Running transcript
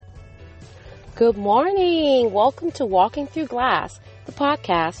Good morning. Welcome to Walking Through Glass, the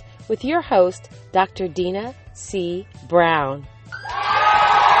podcast with your host, Dr. Dina C. Brown.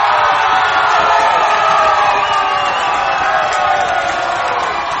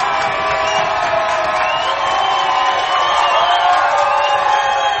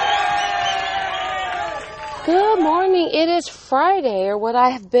 Good morning. It is Friday, or what I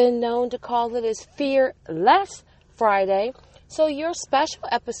have been known to call it is Fearless Friday. So your special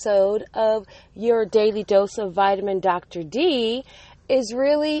episode of your daily dose of vitamin Dr. D is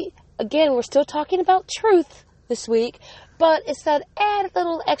really, again, we're still talking about truth this week, but it's that add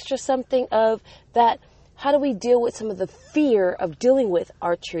little extra something of that, how do we deal with some of the fear of dealing with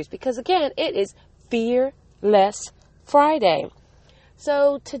our truth? Because again, it is Fearless Friday.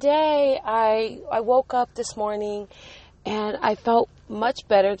 So today I woke up this morning and I felt much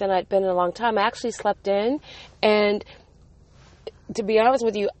better than I'd been in a long time. I actually slept in, and to be honest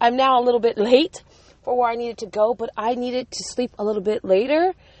with you, I'm now a little bit late for where I needed to go, but I needed to sleep a little bit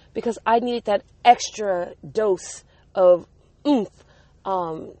later because I needed that extra dose of oomph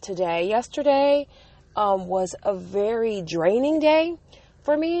today. Yesterday was a very draining day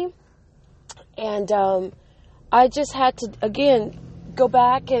for me, and I just had to, again, go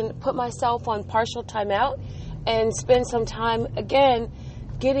back and put myself on partial timeout and spend some time, again,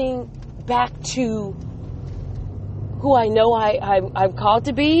 getting back to who I know I'm called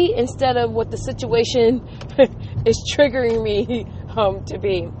to be instead of what the situation is triggering me to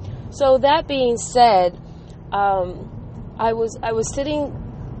be. So that being said, I was sitting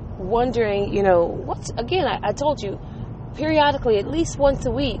wondering, I told you, periodically, at least once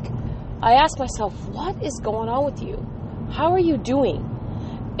a week, I ask myself, what is going on with you? How are you doing?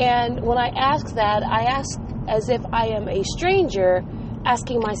 And when I ask that, I ask as if I am a stranger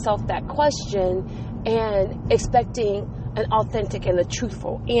asking myself that question and expecting an authentic and a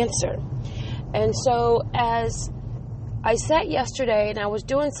truthful answer. And so as I sat yesterday and I was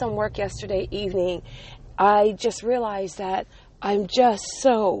doing some work yesterday evening, I just realized that I'm just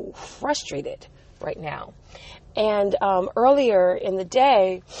so frustrated right now. And earlier in the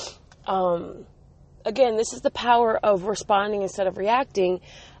day, again, this is the power of responding instead of reacting.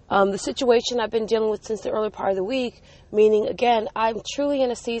 The situation I've been dealing with since the early part of the week, meaning, again, I'm truly in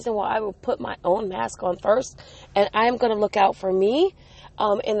a season where I will put my own mask on first, and I'm going to look out for me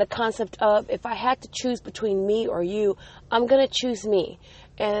in the concept of if I had to choose between me or you, I'm going to choose me.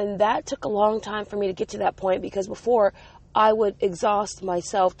 And that took a long time for me to get to that point, because before I would exhaust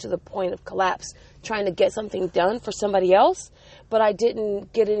myself to the point of collapse trying to get something done for somebody else, but I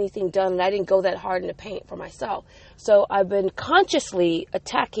didn't get anything done, and I didn't go that hard in the paint for myself. So I've been consciously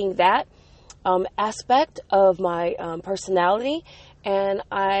attacking that aspect of my personality, and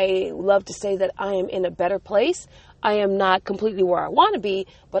I love to say that I am in a better place. I am not completely where I want to be,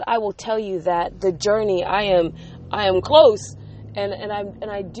 but I will tell you that the journey, I am close, and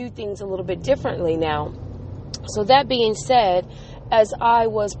I do things a little bit differently now. So that being said, as I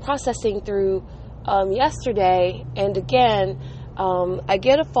was processing through yesterday, and again, I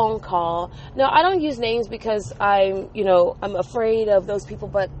get a phone call. Now, I don't use names because I'm afraid of those people,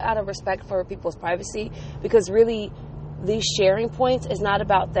 but out of respect for people's privacy, because really these sharing points is not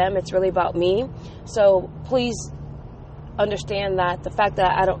about them. It's really about me. So please understand that the fact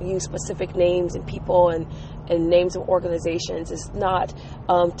that I don't use specific names and people and names of organizations is not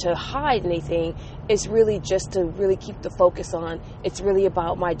to hide anything. It's really just to really keep the focus on, it's really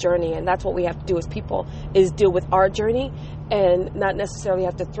about my journey. And that's what we have to do as people, is deal with our journey and not necessarily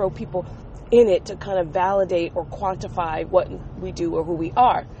have to throw people in it to kind of validate or quantify what we do or who we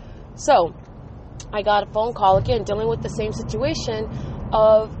are. So I got a phone call, again, dealing with the same situation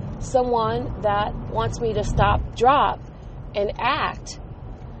of someone that wants me to stop, drop, and act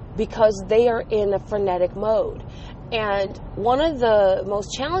because they are in a frenetic mode. And one of the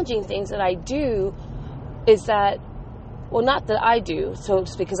most challenging things that I do is that, well, not that I do, so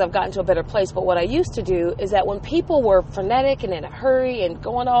just because I've gotten to a better place, but what I used to do is that when people were frenetic and in a hurry and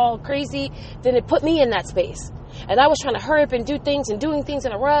going all crazy, then it put me in that space. And I was trying to hurry up and do things and doing things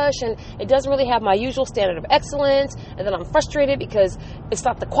in a rush, and it doesn't really have my usual standard of excellence. And then I'm frustrated because it's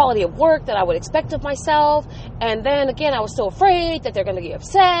not the quality of work that I would expect of myself. And then again, I was so afraid that they're going to get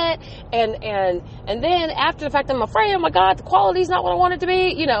upset. And then after the fact that I'm afraid, oh my God, the quality's not what I want it to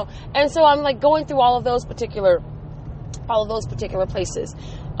be, And so I'm like going through all of those particular places,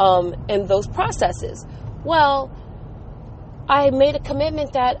 and those processes. Well, I made a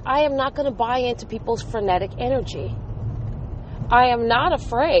commitment that I am not going to buy into people's frenetic energy. I am not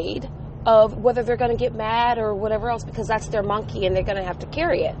afraid of whether they're going to get mad or whatever else, because that's their monkey and they're going to have to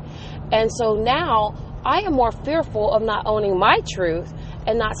carry it. And so now I am more fearful of not owning my truth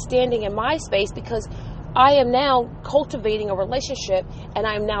and not standing in my space, because I am now cultivating a relationship and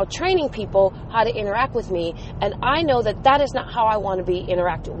I'm now training people how to interact with me. And I know that that is not how I want to be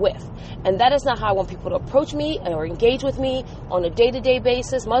interacted with. And that is not how I want people to approach me or engage with me on a day-to-day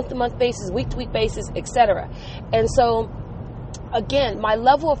basis, month-to-month basis, week-to-week basis, etc. And so, again, my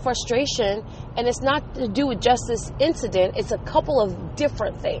level of frustration, and it's not to do with just this incident, it's a couple of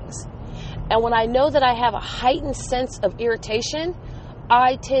different things. And when I know that I have a heightened sense of irritation,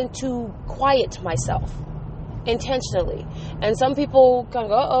 I tend to quiet myself intentionally. And some people kind of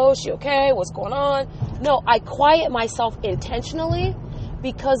go, oh, is she okay? What's going on? No, I quiet myself intentionally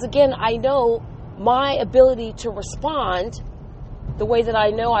because, again, I know my ability to respond the way that I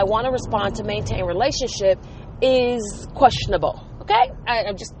know I want to respond to maintain relationship is questionable. Okay?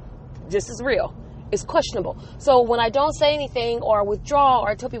 This is real. It's questionable. So when I don't say anything or withdraw or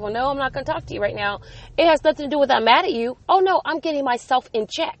I tell people, no, I'm not going to talk to you right now, it has nothing to do with I'm mad at you. Oh, no, I'm getting myself in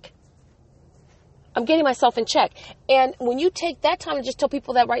check. I'm getting myself in check. And when you take that time to just tell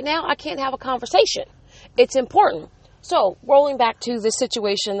people that right now, I can't have a conversation. It's important. So rolling back to the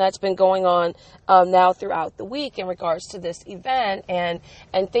situation that's been going on now throughout the week in regards to this event and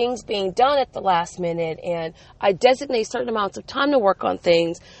things being done at the last minute, and I designate certain amounts of time to work on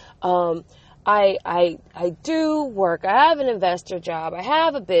things. I do work. I have an investor job. I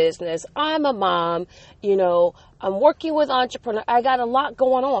have a business. I'm a mom. I'm working with entrepreneurs. I got a lot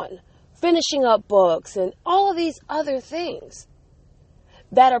going on, finishing up books and all of these other things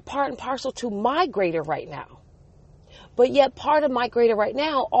that are part and parcel to my greater right now. But yet part of my greater right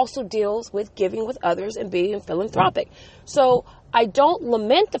now also deals with giving with others and being philanthropic. So I don't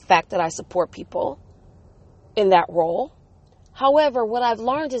lament the fact that I support people in that role. However, what I've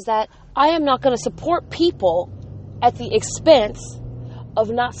learned is that I am not going to support people at the expense of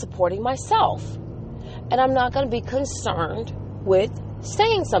not supporting myself. And I'm not going to be concerned with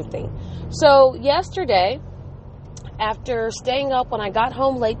saying something. So yesterday, after staying up when I got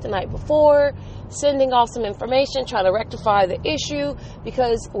home late the night before, sending off some information, trying to rectify the issue,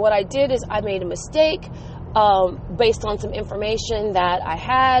 because what I did is I made a mistake based on some information that I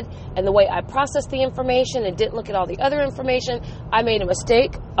had and the way I processed the information and didn't look at all the other information. I made a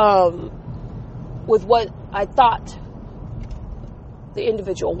mistake with what I thought the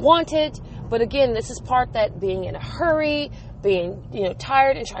individual wanted. But again, this is part that being in a hurry, being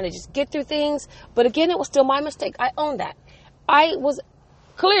tired and trying to just get through things. But again, it was still my mistake. I own that. I was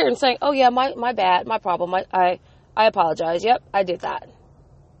clear in saying, oh yeah, my bad, my problem. I apologize. Yep, I did that.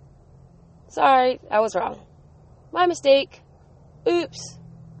 Sorry, I was wrong. My mistake. Oops.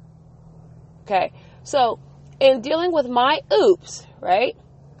 Okay, so in dealing with my oops, right,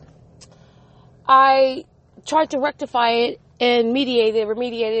 I tried to rectify it and remediate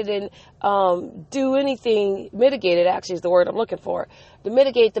it, and do anything, mitigate it actually is the word I'm looking for, to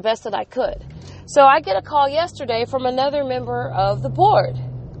mitigate the best that I could. So I get a call yesterday from another member of the board.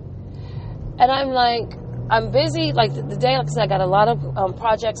 And I'm like, I'm busy, like the day, like I said, I got a lot of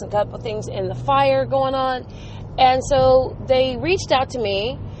projects and a couple things in the fire going on. And so they reached out to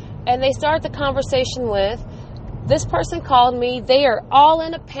me and they started the conversation with, this person called me, they are all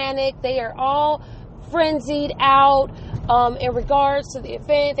in a panic, they are all frenzied out in regards to the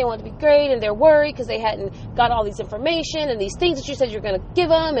event. They want to be great and they're worried because they hadn't got all these information and these things that you said you're going to give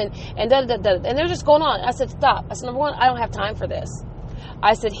them and da da da, and they're just going on. I said, stop. I said, number one, I don't have time for this.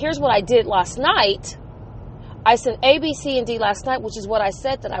 I said, here's what I did last night. I sent A, B, C, and D last night, which is what I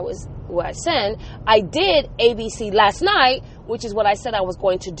said that I was, what I sent. I did A, B, C last night, which is what I said I was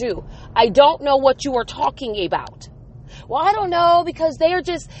going to do. I don't know what you are talking about. Well, I don't know because they're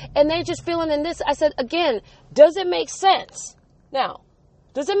just feeling in this. I said, again, does it make sense? Now,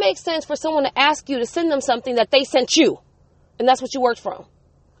 does it make sense for someone to ask you to send them something that they sent you? And that's what you worked from.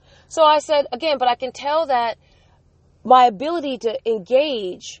 So I said, again, but I can tell that my ability to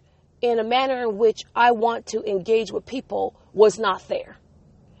engage in a manner in which I want to engage with people was not there.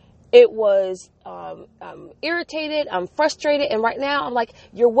 It was, I'm irritated, I'm frustrated, and right now I'm like,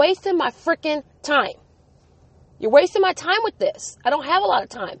 you're wasting my freaking time. You're wasting my time with this. I don't have a lot of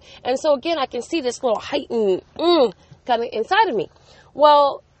time. And so again, I can see this little heightened kind of inside of me.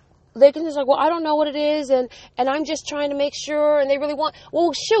 Well, they can just like, well, I don't know what it is, and I'm just trying to make sure, and they really want,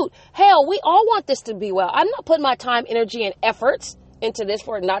 well, shoot, hell, we all want this to be well. I'm not putting my time, energy, and efforts into this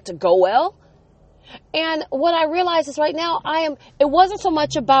for it not to go well. And what I realize is right now, it wasn't so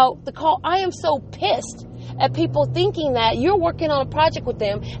much about the call. I am so pissed at people thinking that you're working on a project with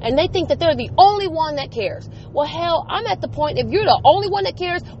them and they think that they're the only one that cares. Well, hell, I'm at the point, if you're the only one that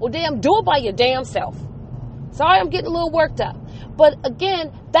cares, well, damn, do it by your damn self. Sorry, I'm getting a little worked up. But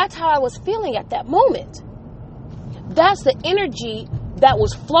again, that's how I was feeling at that moment. That's the energy that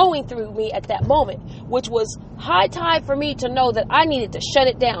was flowing through me at that moment, which was high time for me to know that I needed to shut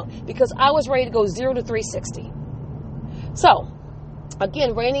it down because I was ready to go 0 to 360. So,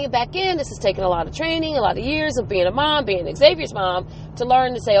 again, reining it back in, this has taken a lot of training, a lot of years of being a mom, being Xavier's mom, to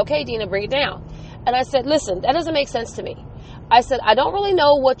learn to say, okay, Dina, bring it down. And I said, listen, that doesn't make sense to me. I said, I don't really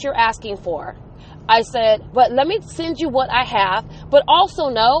know what you're asking for. I said, but let me send you what I have, but also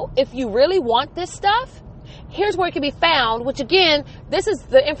know if you really want this stuff, here's where it can be found, which again, this is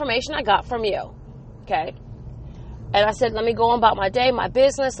the information I got from you. Okay. And I said, let me go on about my day, my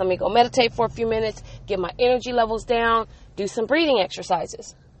business. Let me go meditate for a few minutes, get my energy levels down, do some breathing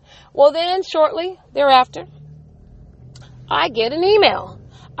exercises. Well, then shortly thereafter, I get an email.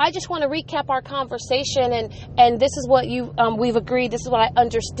 I just want to recap our conversation, and this is what we've agreed. This is what I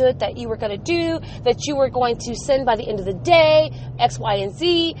understood that you were going to do, that you were going to send by the end of the day, X, Y, and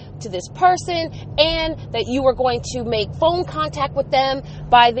Z to this person, and that you were going to make phone contact with them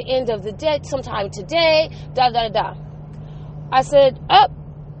by the end of the day, sometime today, I said,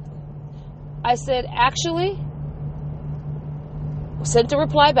 actually, sent a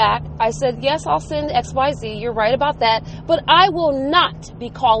reply back. I said, yes, I'll send XYZ. You're right about that. But I will not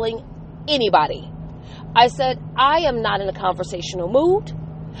be calling anybody. I said, I am not in a conversational mood.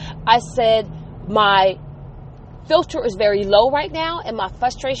 I said, my filter is very low right now and my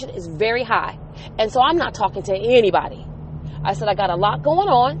frustration is very high. And so I'm not talking to anybody. I said, I got a lot going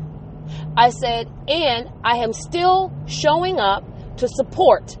on. I said, and I am still showing up to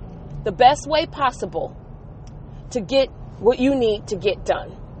support the best way possible to get what you need to get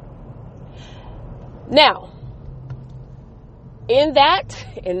done. Now, in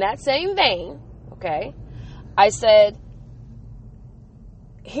that same vein, okay, I said,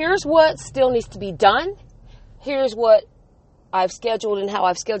 here's what still needs to be done. Here's what I've scheduled and how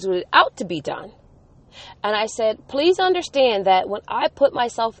I've scheduled it out to be done. And I said, please understand that when I put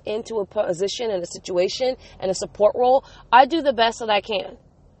myself into a position and a situation and a support role, I do the best that I can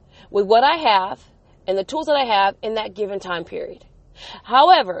with what I have and the tools that I have in that given time period.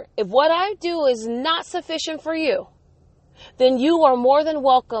 However, if what I do is not sufficient for you, then you are more than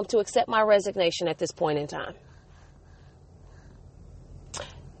welcome to accept my resignation at this point in time.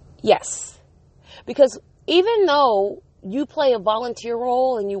 Yes. Because even though you play a volunteer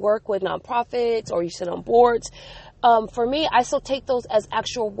role and you work with nonprofits or you sit on boards, for me, I still take those as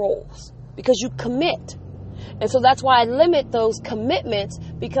actual roles because you commit. And so that's why I limit those commitments,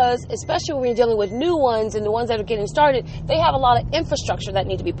 because especially when you're dealing with new ones and the ones that are getting started, they have a lot of infrastructure that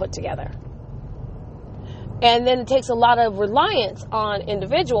need to be put together. And then it takes a lot of reliance on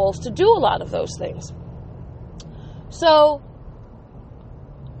individuals to do a lot of those things. So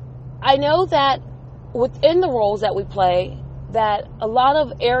I know that within the roles that we play, that a lot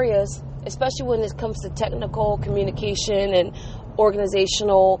of areas, especially when it comes to technical communication and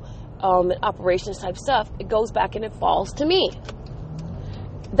organizational and operations type stuff, it goes back and it falls to me.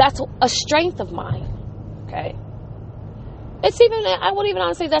 That's a strength of mine. Okay. I would even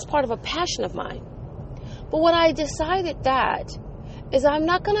honestly say that's part of a passion of mine. But what I decided that is I'm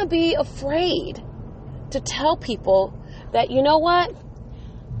not going to be afraid to tell people that, you know what?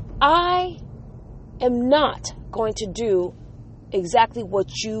 I am not going to do exactly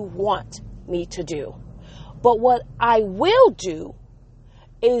what you want me to do. But what I will do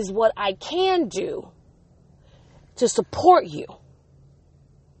is what I can do to support you.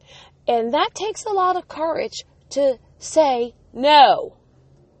 And that takes a lot of courage to say no.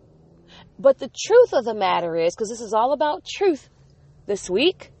 But the truth of the matter is, because this is all about truth this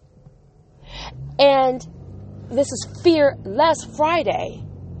week, and this is Fearless Friday,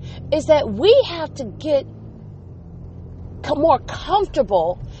 is that we have to get more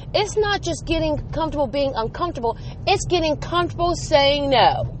comfortable. It's not just getting comfortable being uncomfortable. It's getting comfortable saying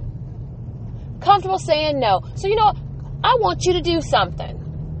no. Comfortable saying no. So, you know, I want you to do something.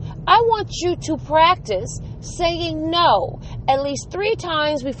 I want you to practice saying no at least 3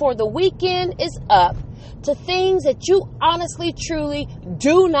 times before the weekend is up to things that you honestly, truly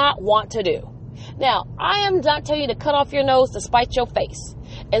do not want to do. Now, I am not telling you to cut off your nose to spite your face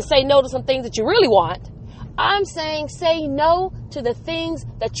and say no to some things that you really want. I'm saying say no to the things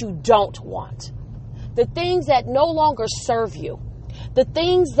that you don't want. The things that no longer serve you. The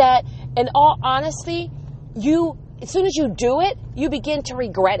things that, in all honesty, as soon as you do it, you begin to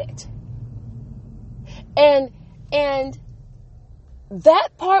regret it. And that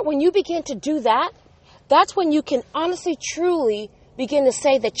part, when you begin to do that, that's when you can honestly, truly begin to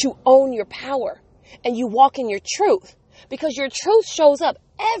say that you own your power and you walk in your truth, because your truth shows up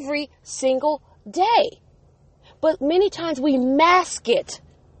every single day. But many times we mask it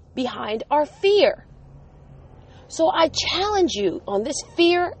behind our fear. So I challenge you on this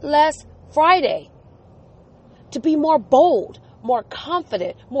Fearless Friday to be more bold, more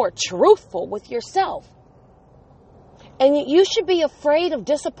confident, more truthful with yourself. And you should be afraid of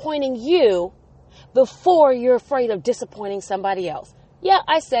disappointing you before you're afraid of disappointing somebody else. Yeah,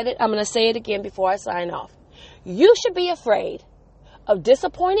 I said it. I'm going to say it again before I sign off. You should be afraid of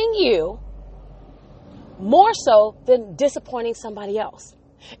disappointing you more so than disappointing somebody else.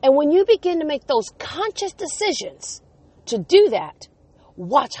 And when you begin to make those conscious decisions to do that,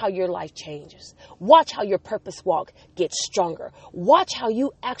 watch how your life changes. Watch how your purpose walk gets stronger. Watch how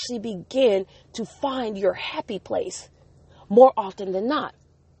you actually begin to find your happy place more often than not.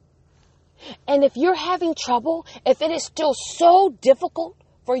 And if you're having trouble, if it is still so difficult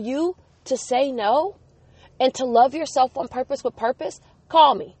for you to say no and to love yourself on purpose with purpose,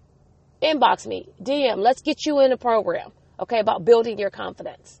 call me, inbox me, DM. Let's get you in a program, okay, about building your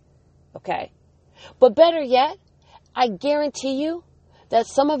confidence, okay? But better yet, I guarantee you that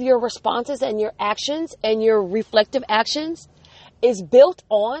some of your responses and your actions and your reflective actions is built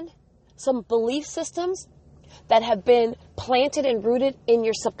on some belief systems that have been planted and rooted in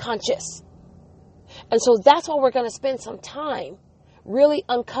your subconscious. And so that's why we're going to spend some time really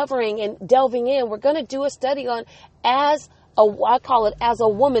uncovering and delving in. We're going to do a study on I call it As a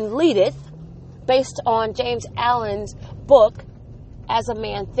Woman Leadeth, based on James Allen's book, As a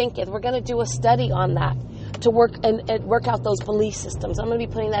Man Thinketh. We're going to do a study on that to work and work out those belief systems. I'm going to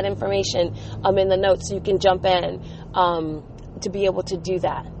be putting that information in the notes so you can jump in to be able to do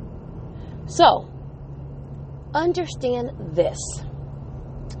that. So, understand this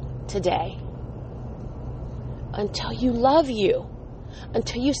today. Until you love you,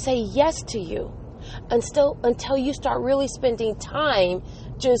 until you say yes to you, until you start really spending time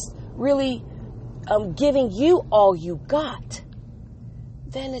just really giving you all you got,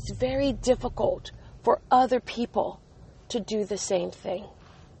 then it's very difficult for other people to do the same thing.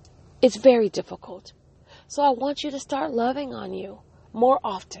 It's very difficult. So I want you to start loving on you more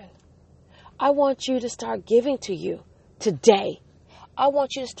often. I want you to start giving to you today. I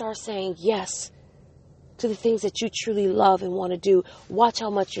want you to start saying yes to the things that you truly love and want to do. Watch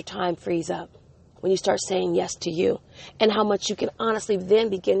how much your time frees up when you start saying yes to you, and how much you can honestly then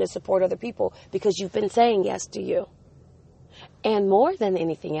begin to support other people because you've been saying yes to you. And more than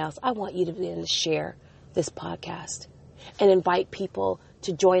anything else, I want you to begin to share this podcast and invite people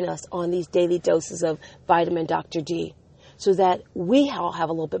to join us on these daily doses of vitamin Dr. D, so that we all have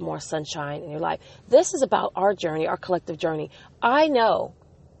a little bit more sunshine in your life. This is about our journey, our collective journey. I know,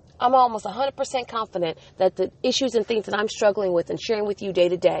 I'm almost 100% confident that the issues and things that I'm struggling with and sharing with you day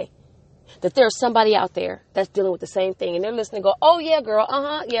to day, that there's somebody out there that's dealing with the same thing, and they're listening and go, oh yeah, girl,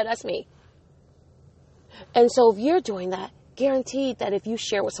 yeah, that's me. And so if you're doing that, guaranteed that if you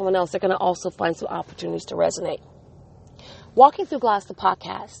share with someone else, they're going to also find some opportunities to resonate. Walking Through Glass, the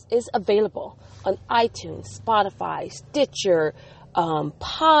podcast, is available on iTunes, Spotify, Stitcher,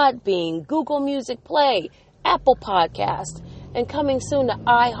 Podbean, Google Music Play, Apple Podcast, and coming soon to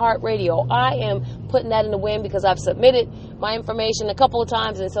iHeartRadio. I am putting that in the wind because I've submitted my information a couple of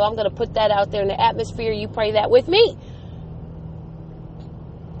times, and so I'm going to put that out there in the atmosphere. You pray that with me.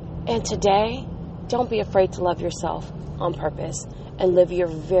 And today, don't be afraid to love yourself on purpose and live your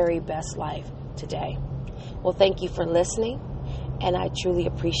very best life today. Well, thank you for listening, and I truly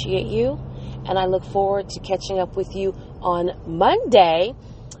appreciate you, and I look forward to catching up with you on Monday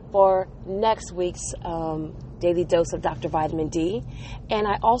for next week's Daily Dose of Dr. Vitamin D. And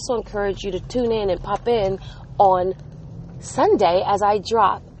I also encourage you to tune in and pop in on Sunday as I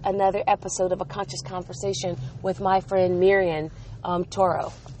drop another episode of A Conscious Conversation with my friend Miriam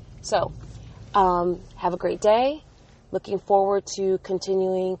Toro. So, have a great day. Looking forward to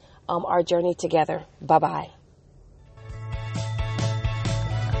continuing our journey together. Bye-bye.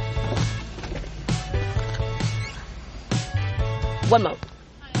 One more.